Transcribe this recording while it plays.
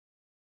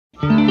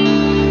My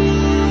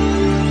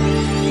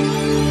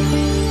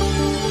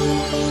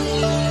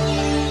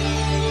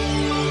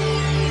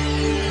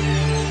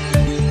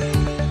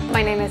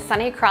name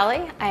is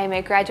Crawley. I am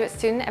a graduate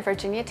student at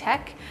Virginia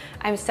Tech.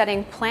 I'm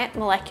studying plant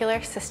molecular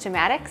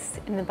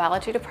systematics in the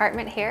biology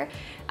department here.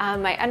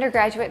 My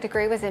undergraduate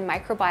degree was in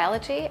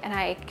microbiology, and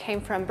I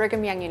came from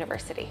Brigham Young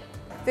University.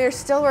 They're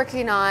still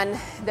working on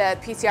the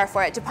PCR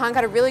for it. Japan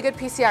got a really good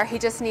PCR, he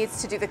just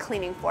needs to do the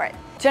cleaning for it.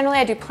 Generally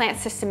I do plant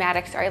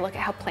systematics, or I look at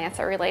how plants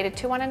are related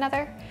to one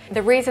another.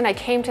 The reason I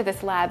came to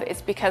this lab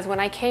is because when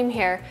I came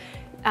here,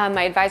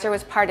 my advisor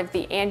was part of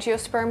the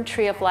Angiosperm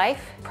Tree of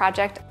Life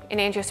project,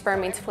 and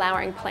angiosperm means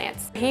flowering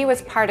plants. He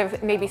was part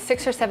of maybe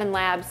 6 or 7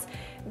 labs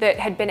that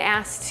had been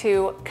asked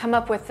to come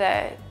up with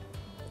a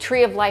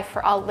tree of life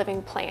for all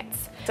living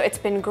plants. So it's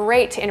been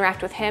great to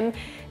interact with him.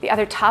 The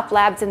other top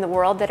labs in the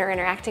world that are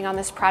interacting on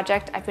this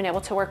project, I've been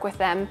able to work with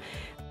them.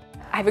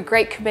 I have a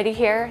great committee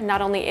here,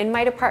 not only in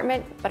my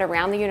department, but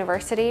around the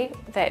university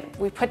that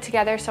we put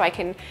together so I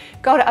can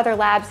go to other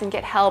labs and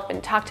get help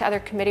and talk to other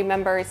committee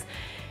members.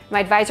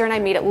 My advisor and I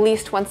meet at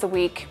least once a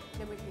week,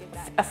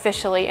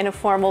 officially in a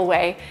formal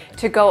way,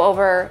 to go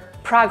over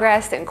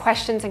progress and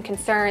questions and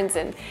concerns,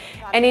 and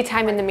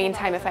anytime in the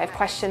meantime if I have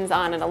questions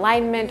on an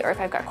alignment or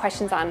if I've got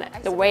questions on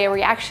the way a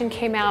reaction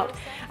came out,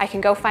 I can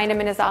go find him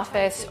in his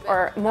office,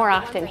 or more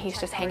often he's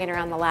just hanging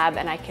around the lab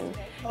and I can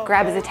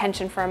grab his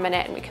attention for a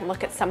minute and we can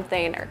look at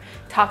something or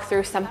talk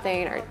through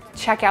something or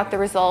check out the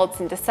results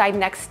and decide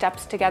next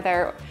steps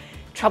together,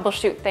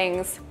 troubleshoot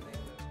things.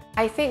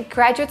 I think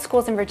graduate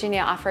schools in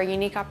Virginia offer a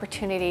unique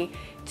opportunity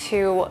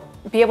to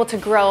be able to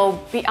grow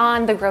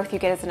beyond the growth you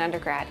get as an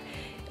undergrad.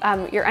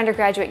 Your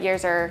undergraduate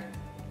years are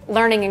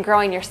learning and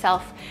growing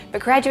yourself, but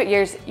graduate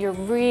years, you're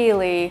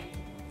really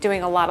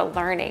doing a lot of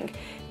learning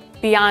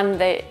beyond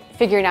the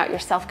figuring out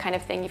yourself kind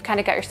of thing. You've kind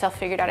of got yourself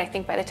figured out, I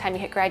think, by the time you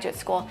hit graduate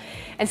school.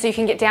 And so you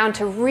can get down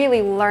to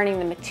really learning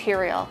the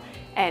material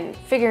and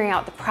figuring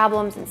out the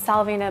problems and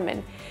solving them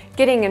and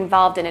getting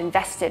involved and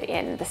invested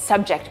in the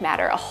subject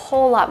matter a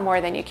whole lot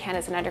more than you can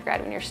as an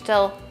undergrad when you're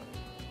still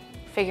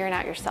figuring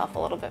out yourself a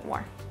little bit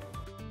more.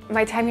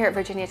 My time here at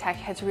Virginia Tech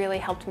has really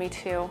helped me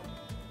to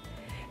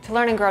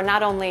learn and grow,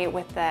 not only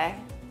with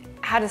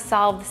how to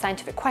solve the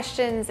scientific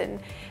questions and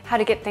how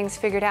to get things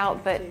figured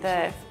out, but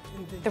the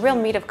real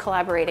meat of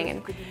collaborating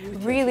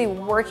and really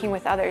working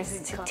with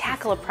others to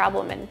tackle a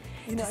problem and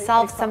to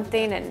solve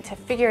something and to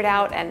figure it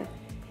out. And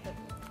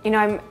you know,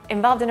 I'm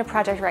involved in a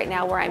project right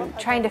now where I'm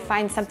trying to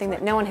find something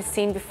that no one has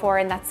seen before,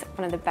 and that's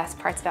one of the best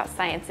parts about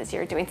science, is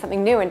you're doing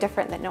something new and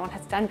different that no one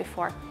has done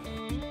before.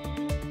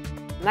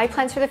 My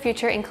plans for the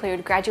future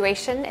include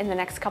graduation in the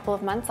next couple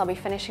of months. I'll be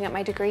finishing up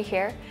my degree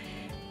here.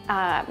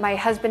 My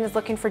husband is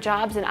looking for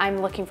jobs and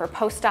I'm looking for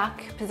postdoc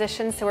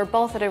positions, so we're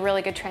both at a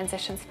really good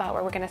transition spot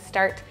where we're going to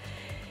start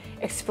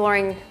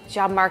exploring the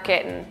job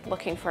market and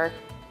looking for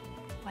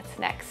what's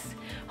next.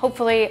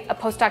 Hopefully a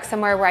postdoc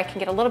somewhere where I can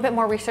get a little bit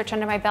more research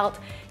under my belt,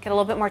 get a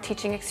little bit more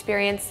teaching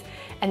experience,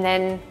 and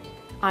then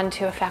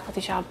onto a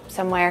faculty job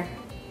somewhere,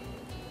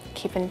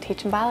 keeping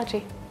teaching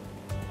biology.